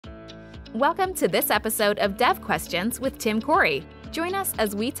Welcome to this episode of Dev Questions with Tim Corey. Join us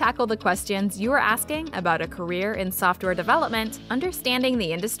as we tackle the questions you are asking about a career in software development, understanding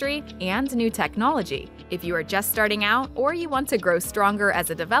the industry, and new technology. If you are just starting out or you want to grow stronger as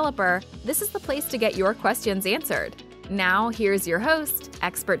a developer, this is the place to get your questions answered. Now, here's your host,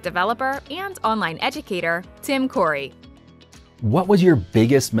 expert developer, and online educator, Tim Corey. What was your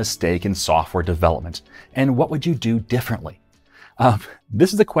biggest mistake in software development, and what would you do differently?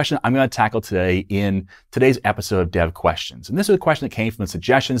 This is the question I'm going to tackle today in today's episode of Dev Questions. And this is a question that came from the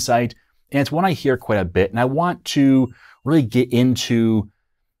suggestion site, and it's one I hear quite a bit. And I want to really get into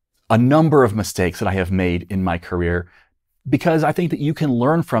a number of mistakes that I have made in my career, because I think that you can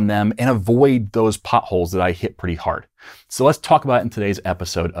learn from them and avoid those potholes that I hit pretty hard. So let's talk about it in today's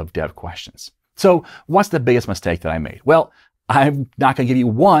episode of Dev Questions. So what's the biggest mistake that I made? Well, I'm not going to give you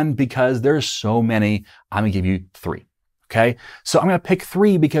one because there's so many. I'm going to give you three. Okay, so I'm going to pick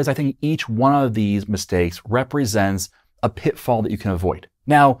three because I think each one of these mistakes represents a pitfall that you can avoid.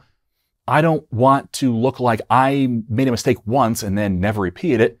 Now, I don't want to look like I made a mistake once and then never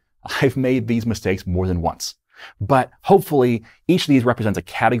repeated it. I've made these mistakes more than once. But hopefully, each of these represents a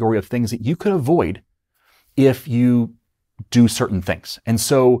category of things that you could avoid if you do certain things. And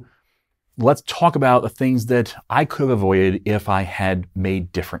so let's talk about the things that I could have avoided if I had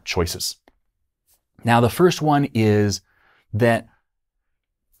made different choices. Now, the first one is that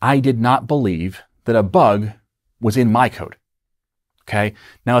I did not believe that a bug was in my code. Okay.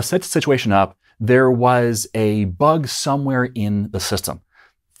 Now, to set the situation up, there was a bug somewhere in the system.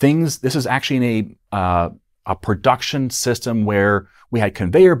 This is actually in a production system where we had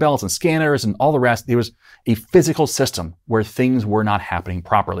conveyor belts and scanners and all the rest. There was a physical system where things were not happening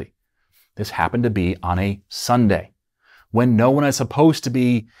properly. This happened to be on a Sunday when no one is supposed to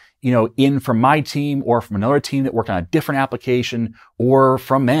be in from my team or from another team that worked on a different application or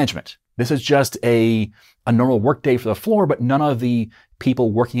from management. This is just a normal work day for the floor, but none of the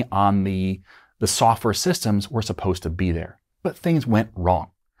people working on the software systems were supposed to be there. But things went wrong.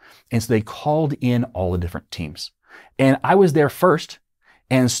 And so they called in all the different teams. And I was there first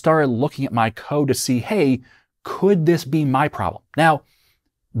and started looking at my code to see, hey, could this be my problem? Now,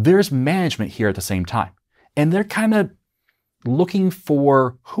 there's management here at the same time. And they're kind of looking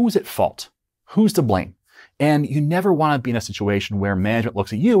for who's at fault, who's to blame. And you never want to be in a situation where management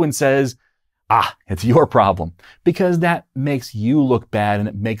looks at you and says, it's your problem, because that makes you look bad and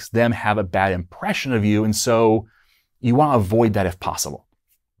it makes them have a bad impression of you. And so you want to avoid that if possible.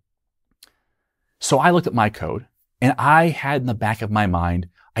 So I looked at my code and I had in the back of my mind,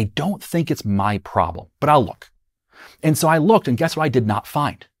 I don't think it's my problem, but I'll look. And so I looked, and guess what I did not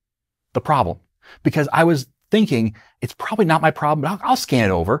find? The problem. Because I was thinking, it's probably not my problem, but I'll scan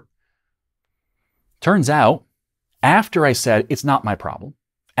it over. Turns out, after I said it's not my problem,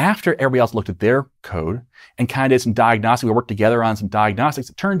 after everybody else looked at their code and kind of did some diagnostics, we worked together on some diagnostics,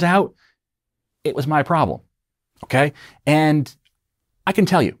 it turns out it was my problem. Okay? And I can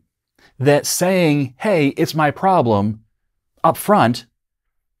tell you that saying, hey, it's my problem up front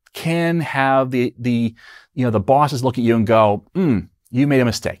can have the bosses look at you and go, you made a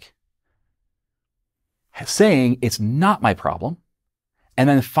mistake. Saying it's not my problem, and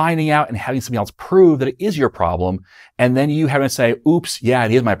then finding out and having somebody else prove that it is your problem, and then you having to say, oops, yeah,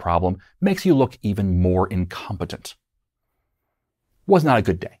 it is my problem, makes you look even more incompetent. Was not a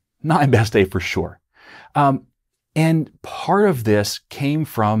good day. Not my best day for sure. And part of this came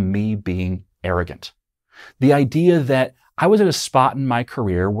from me being arrogant. The idea that I was at a spot in my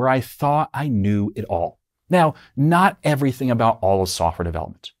career where I thought I knew it all. Now, not everything about all of software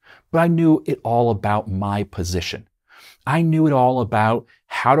development, but I knew it all about my position. I knew it all about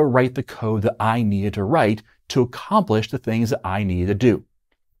how to write the code that I needed to write to accomplish the things that I needed to do.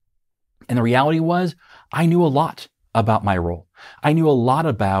 And the reality was, I knew a lot about my role. I knew a lot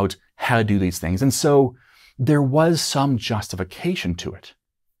about how to do these things. And so there was some justification to it.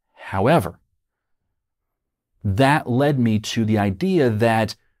 However, that led me to the idea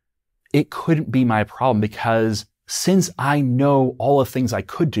that it couldn't be my problem, because since I know all the things I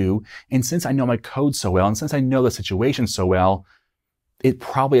could do, and since I know my code so well, and since I know the situation so well, it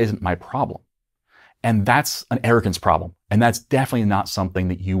probably isn't my problem. And that's an arrogance problem. And that's definitely not something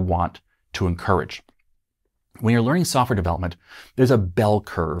that you want to encourage. When you're learning software development, there's a bell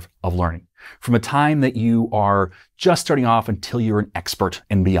curve of learning from a time that you are just starting off until you're an expert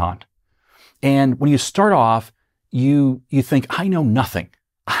and beyond. And when you start off, you think, I know nothing.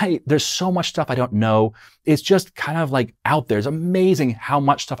 There's so much stuff I don't know. It's just kind of like out there. It's amazing how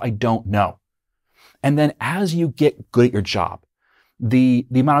much stuff I don't know. And then as you get good at your job, the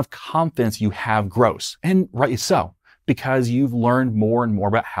amount of confidence you have grows, and rightly so, because you've learned more and more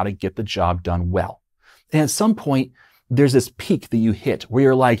about how to get the job done well. And at some point, there's this peak that you hit where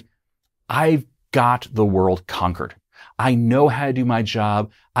you're like, I've got the world conquered. I know how to do my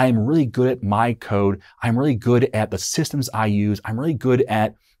job. I'm really good at my code. I'm really good at the systems I use. I'm really good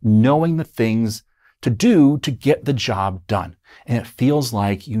at knowing the things to do to get the job done. And it feels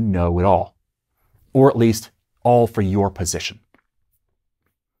like you know it all, or at least all for your position.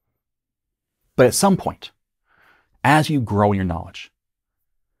 But at some point, as you grow in your knowledge,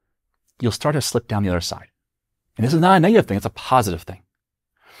 you'll start to slip down the other side. And this is not a negative thing, it's a positive thing.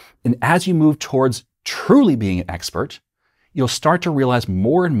 And as you move towards truly being an expert, you'll start to realize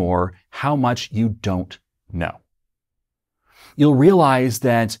more and more how much you don't know. You'll realize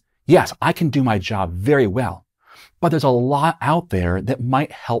that, yes, I can do my job very well, but there's a lot out there that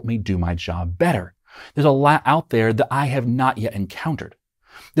might help me do my job better. There's a lot out there that I have not yet encountered.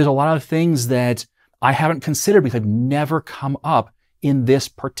 There's a lot of things that I haven't considered because I've never come up in this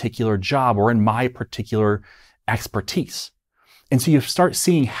particular job or in my particular expertise. And so you start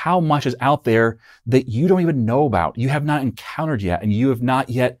seeing how much is out there that you don't even know about, you have not encountered yet, and you have not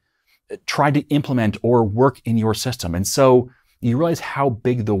yet tried to implement or work in your system. And so you realize how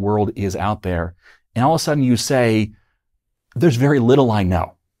big the world is out there. And all of a sudden you say, there's very little I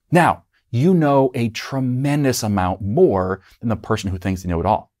know. Now, you know a tremendous amount more than the person who thinks they know it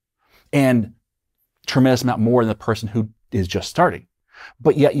all. And tremendous amount more than the person who is just starting.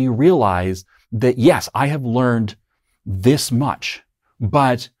 But yet you realize that, yes, I have learned this much,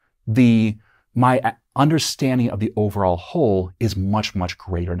 but my understanding of the overall whole is much, much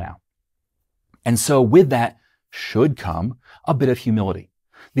greater now. And so with that should come a bit of humility.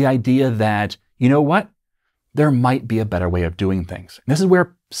 The idea that, you know what? There might be a better way of doing things. And this is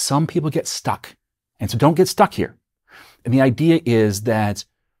where some people get stuck. And so don't get stuck here. And the idea is that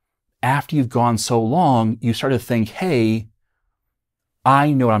after you've gone so long, you start to think, hey,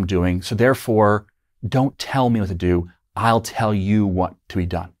 I know what I'm doing, so therefore, don't tell me what to do. I'll tell you what to be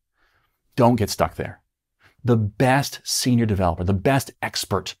done. Don't get stuck there. The best senior developer, the best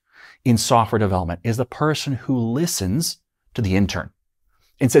expert in software development is the person who listens to the intern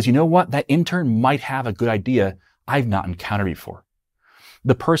and says, you know what? That intern might have a good idea I've not encountered before.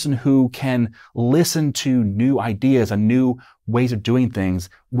 The person who can listen to new ideas and new ways of doing things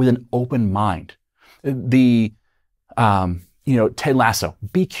with an open mind. Ted Lasso,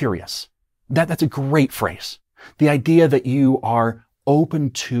 be curious. That's a great phrase. The idea that you are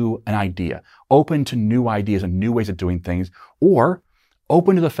open to an idea, open to new ideas and new ways of doing things, or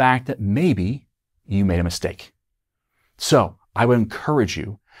open to the fact that maybe you made a mistake. So I would encourage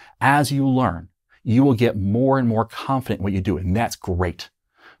you, as you learn, you will get more and more confident in what you do, and that's great.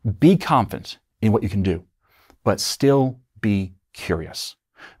 Be confident in what you can do, but still be curious.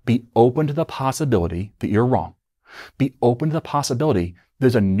 Be open to the possibility that you're wrong. Be open to the possibility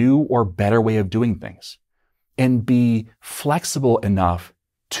there's a new or better way of doing things. And be flexible enough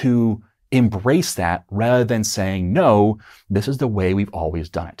to embrace that rather than saying, no, this is the way we've always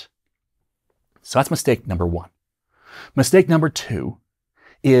done it. So that's mistake number one. Mistake number two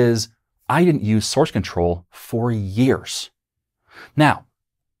is I didn't use source control for years. Now,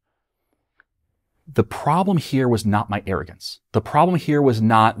 the problem here was not my arrogance. The problem here was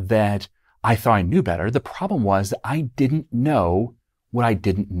not that I thought I knew better. The problem was that I didn't know what I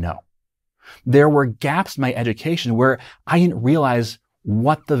didn't know. There were gaps in my education where I didn't realize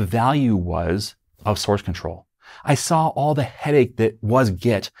what the value was of source control. I saw all the headache that was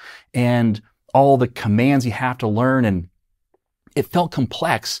Git and all the commands you have to learn, and it felt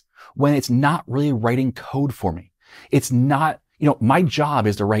complex when it's not really writing code for me. It's not, my job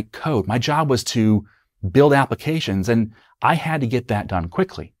is to write code. My job was to build applications, and I had to get that done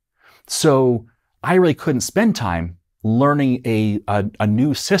quickly. So I really couldn't spend time learning a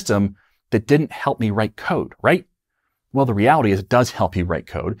new system that didn't help me write code, right? Well, the reality is it does help you write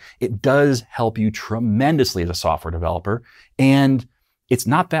code. It does help you tremendously as a software developer. And it's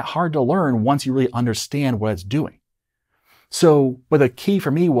not that hard to learn once you really understand what it's doing. So, but the key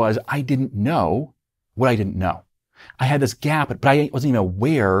for me was I didn't know what I didn't know. I had this gap, but I wasn't even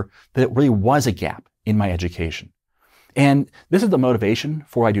aware that it really was a gap in my education. And this is the motivation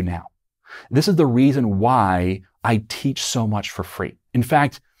for what I do now. This is the reason why I teach so much for free. In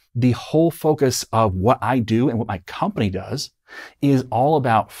fact, the whole focus of what I do and what my company does is all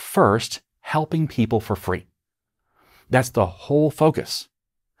about first helping people for free. That's the whole focus.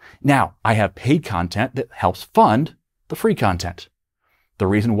 Now, I have paid content that helps fund the free content. The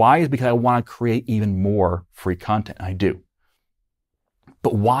reason why is because I want to create even more free content. I do.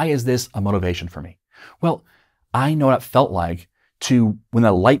 But why is this a motivation for me? Well, I know what it felt like to when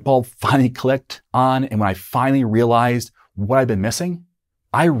the light bulb finally clicked on and when I finally realized what I'd been missing,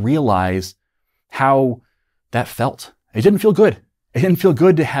 I realized how that felt. It didn't feel good. It didn't feel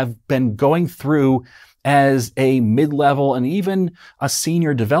good to have been going through as a mid-level and even a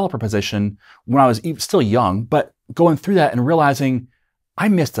senior developer position when I was still young, but going through that and realizing I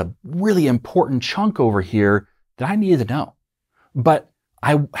missed a really important chunk over here that I needed to know. But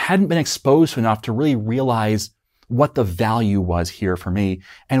I hadn't been exposed to enough to really realize what the value was here for me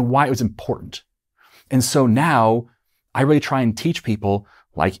and why it was important. And so now I really try and teach people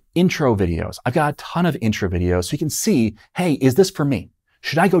like intro videos. I've got a ton of intro videos so you can see, hey, is this for me?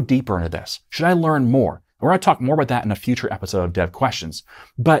 Should I go deeper into this? Should I learn more? We're going to talk more about that in a future episode of Dev Questions.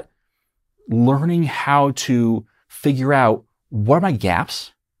 But learning how to figure out what are my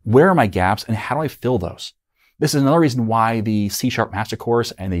gaps, where are my gaps, and how do I fill those? This is another reason why the CSharp Master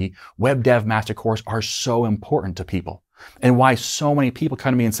Course and the Web Dev Master Course are so important to people, and why so many people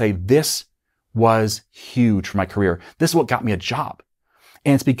come to me and say, this was huge for my career. This is what got me a job.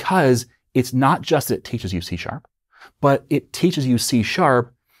 And it's because it's not just that it teaches you C#, but it teaches you C#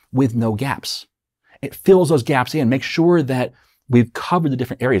 with no gaps. It fills those gaps in, makes sure that we've covered the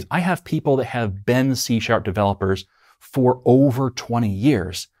different areas. I have people that have been C# developers for over 20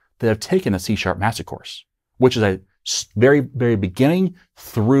 years that have taken the C# Master Course, which is a very, very beginning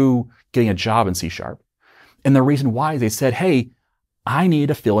through getting a job in C#. And the reason why is they said, hey, I need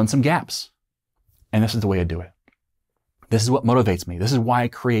to fill in some gaps. And this is the way I do it. This is what motivates me. This is why I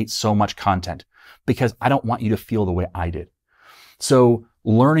create so much content, because I don't want you to feel the way I did. So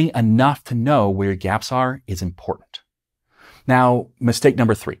learning enough to know where your gaps are is important. Now, mistake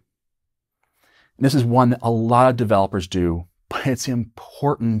number 3. This is one that a lot of developers do, but it's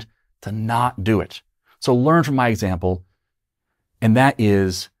important to not do it. So learn from my example, and that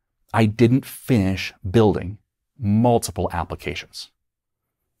is I didn't finish building multiple applications.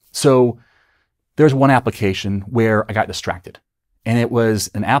 So there's one application where I got distracted, and it was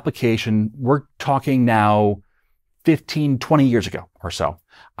an application, we're talking now 15, 20 years ago or so.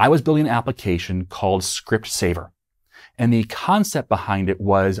 I was building an application called Script Saver. And the concept behind it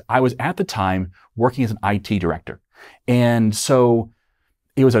was I was at the time working as an IT director. And so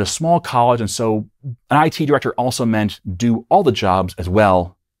it was at a small college. And so an IT director also meant do all the jobs as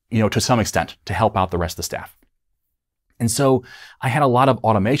well, to some extent to help out the rest of the staff. And so I had a lot of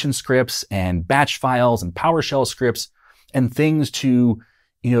automation scripts and batch files and PowerShell scripts and things to,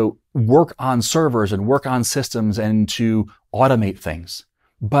 work on servers and work on systems and to automate things.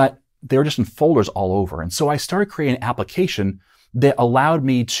 But they were just in folders all over. And so I started creating an application that allowed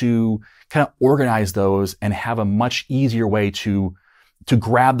me to kind of organize those and have a much easier way to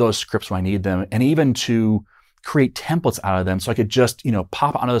grab those scripts when I need them, and even to create templates out of them so I could just,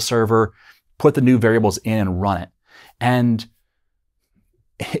 pop onto the server, put the new variables in and run it. And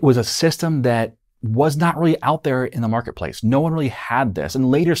it was a system that was not really out there in the marketplace. No one really had this. And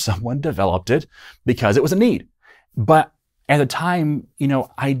later someone developed it because it was a need. But at the time,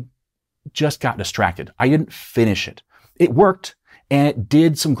 I just got distracted. I didn't finish it. It worked and it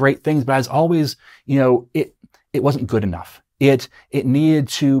did some great things, but as always, it wasn't good enough. It needed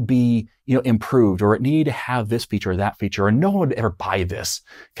to be, improved, or it needed to have this feature or that feature, and no one would ever buy this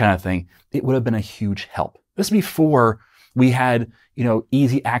kind of thing. It would have been a huge help. This is before we had,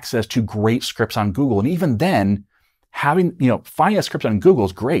 easy access to great scripts on Google. And even then, having, finding a script on Google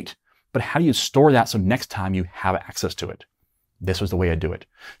is great, but how do you store that so next time you have access to it? This was the way I do it.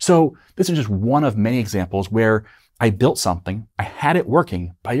 So this is just one of many examples where I built something, I had it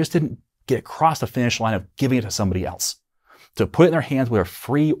working, but I just didn't get across the finish line of giving it to somebody else, to put it in their hands, whether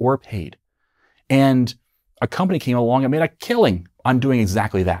free or paid. And a company came along and made a killing on doing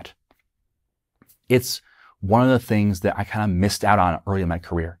exactly that. It's one of the things that I kind of missed out on early in my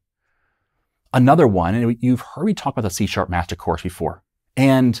career. Another one, and you've heard me talk about the C# Master Course before,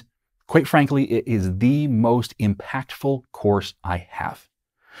 and quite frankly, it is the most impactful course I have.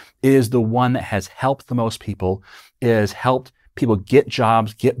 It is the one that has helped the most people. It has helped people get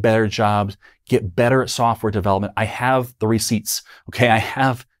jobs, get better at software development. I have the receipts, okay? I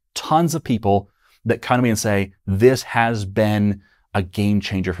have tons of people that come to me and say, this has been a game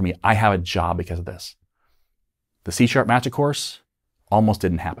changer for me. I have a job because of this. The C# Master Course almost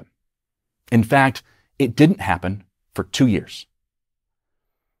didn't happen. In fact, it didn't happen for 2 years.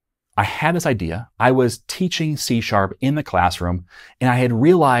 I had this idea. I was teaching C# in the classroom, and I had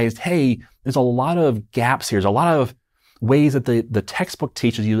realized, hey, there's a lot of gaps here. There's a lot of ways that the textbook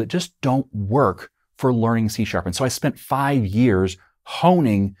teaches you that just don't work for learning C#. And so I spent 5 years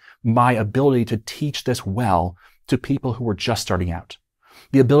honing my ability to teach this well to people who were just starting out.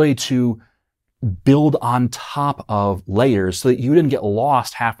 The ability to build on top of layers so that you didn't get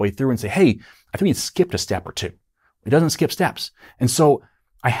lost halfway through and say, hey, I think we skipped a step or two. It doesn't skip steps. And so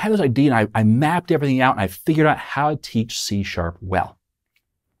I had this idea and I mapped everything out and I figured out how to teach C# well.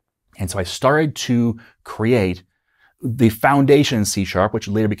 And so I started to create the foundation in C#, which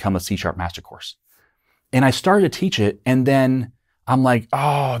would later become a C# master course. And I started to teach it, and then I'm like,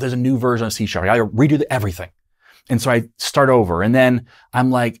 oh, there's a new version of C#. I gotta redo everything. And so I start over, and then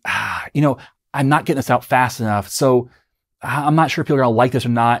I'm like, I'm not getting this out fast enough. So I'm not sure if people are gonna like this or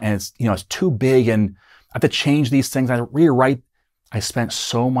not. And it's too big, and I have to change these things. I rewrite. I spent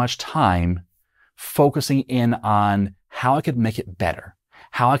so much time focusing in on how I could make it better,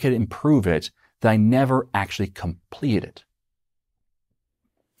 how I could improve it, that I never actually completed it.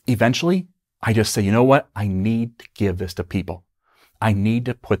 Eventually, I just say, you know what? I need to give this to people. I need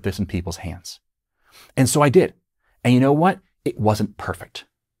to put this in people's hands. And so I did. And you know what? It wasn't perfect,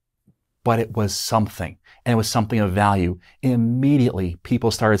 but it was something, and it was something of value. And immediately people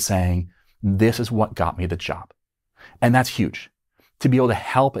started saying, this is what got me the job. And that's huge, to be able to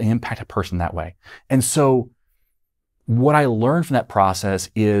help and impact a person that way. And so what I learned from that process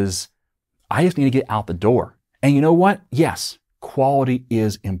is I just need to get out the door. And you know what? Yes, quality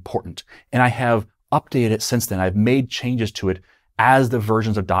is important. And I have updated it since then. I've made changes to it as the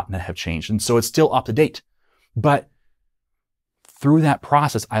versions of .NET have changed. And so it's still up to date. But through that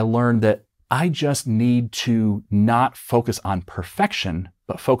process, I learned that I just need to not focus on perfection,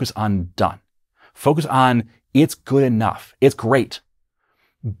 but focus on done. Focus on it's good enough. It's great,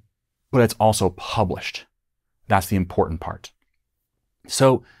 but it's also published. That's the important part.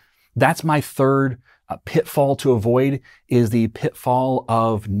 So that's my third pitfall to avoid, is the pitfall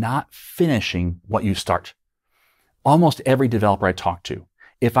of not finishing what you start. Almost every developer I talk to,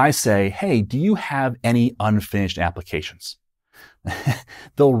 if I say, hey, do you have any unfinished applications?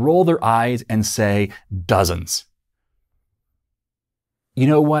 They'll roll their eyes and say, dozens. You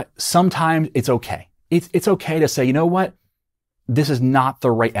know what? Sometimes it's okay. It's okay to say, you know what? This is not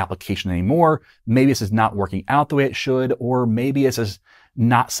the right application anymore. Maybe this is not working out the way it should, or maybe this is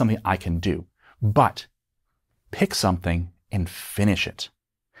not something I can do. But pick something and finish it.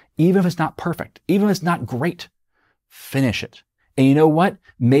 Even if it's not perfect, even if it's not great, finish it. And you know what?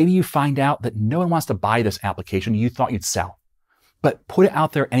 Maybe you find out that no one wants to buy this application you thought you'd sell, but put it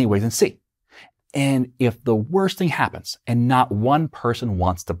out there anyways and see. And if the worst thing happens and not one person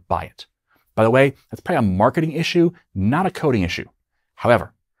wants to buy it, by the way, that's probably a marketing issue, not a coding issue.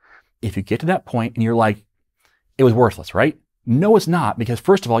 However, if you get to that point and you're like, it was worthless, right? No, it's not, because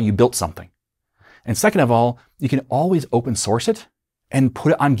first of all, you built something. And second of all, you can always open source it and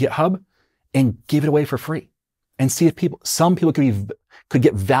put it on GitHub and give it away for free and see if some people could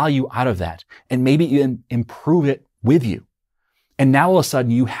get value out of that and maybe even improve it with you. And now all of a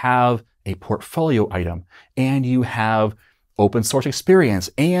sudden you have a portfolio item and you have open source experience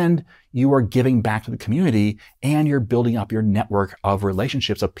and you are giving back to the community and you're building up your network of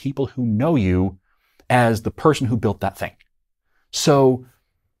relationships of people who know you as the person who built that thing. So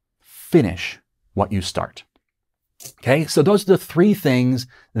finish what you start. Okay, so those are the three things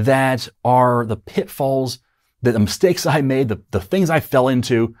that are the pitfalls, the mistakes I made, the things I fell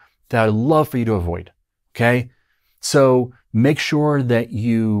into that I'd love for you to avoid. Okay, so make sure that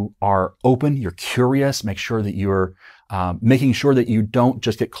you are open, you're curious, make sure that you're making sure that you don't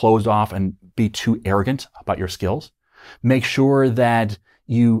just get closed off and be too arrogant about your skills. Make sure that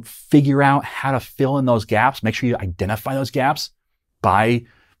you figure out how to fill in those gaps. Make sure you identify those gaps by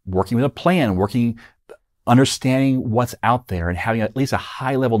working with a plan, understanding what's out there and having at least a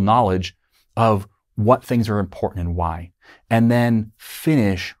high level knowledge of what things are important and why. And then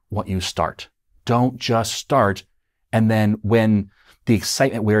finish what you start. Don't just start and then when the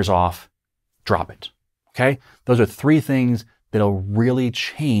excitement wears off, drop it. Okay? Those are three things that'll really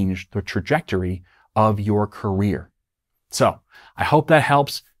change the trajectory of your career. So I hope that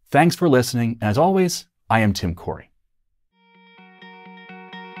helps. Thanks for listening. And as always, I am Tim Corey.